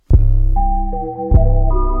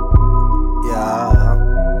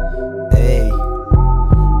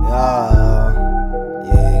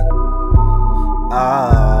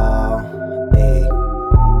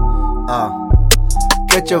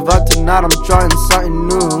your vibe tonight, I'm trying something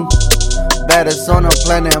new. Baddest on the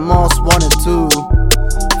planet, most wanted to.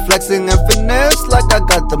 Flexing and finesse like I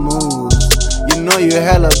got the moves. You know you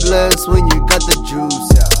hella blessed when you got the juice,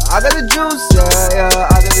 yeah. I got the juice, yeah, yeah,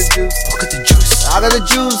 I got the juice. Who got the juice? I got the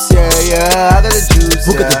juice, yeah, yeah, I got the juice.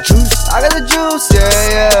 Who got the juice? I got the juice, yeah,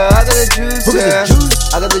 yeah, I got the juice. Who got the juice?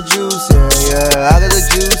 I got the juice, yeah, yeah, I got the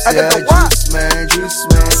juice, I got the what? Juice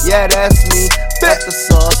man, yeah, that's me. Got the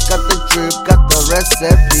sauce, got the drip, got the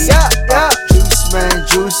recipe. Yeah, yeah.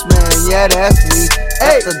 Juice man, yeah, that's me.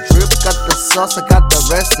 Got the drip, got the sauce, I got the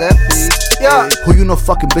recipe. Yeah. Who you know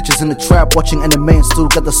fucking bitches in the trap, watching anime and still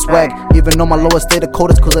got the swag. Even on my lowest stay the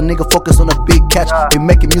coldest, cause a nigga focus on a big catch. Been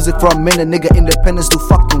making music for a minute, nigga, independence, do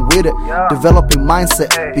fucking with it. Developing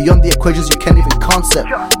mindset, beyond the equations you can't even concept.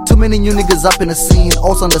 Too many new niggas up in the scene,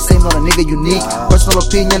 also on the same, not a nigga unique. Personal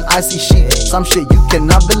opinion, I see shit, some shit you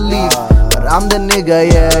cannot believe. But I'm the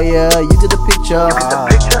nigga, yeah, yeah, you get the picture.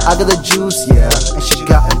 I got the juice, yeah, and she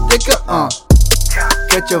got it thicker,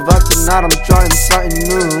 Catch your vibe tonight, I'm trying something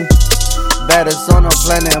new. Baddest on the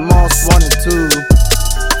planet, most wanted to.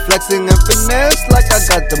 Flexing and finesse like I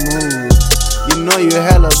got the moves. You know you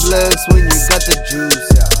hella blessed when you got the juice,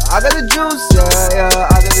 yeah. I got the juice, yeah,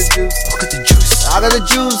 yeah, I got the juice. Who got the juice? I got the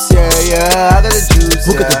juice, yeah, yeah, I got the juice.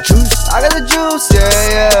 Who got the juice? I got the juice, yeah,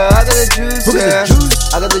 yeah, I got the juice. Who got the juice?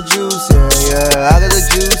 I got the juice, yeah, yeah, I got the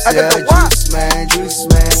juice, I got the what? Juice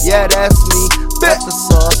man, yeah, that's me. Got the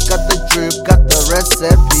sauce, got the drip, got the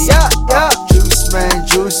recipe. Yeah, yeah.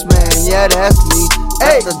 Juice man, yeah, that's me.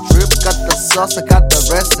 Hey. Got the drip, got the sauce, I got the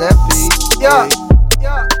recipe. Yeah.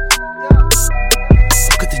 Yeah.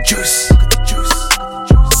 Who got the juice? Who got the juice?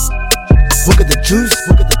 Who got the juice?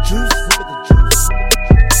 Who got the juice?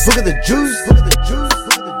 Who got the juice? Who got the juice?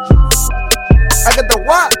 Who got the juice? I got the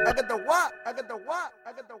what? I got the what? I got the what?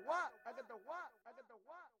 I got the what? I got the what?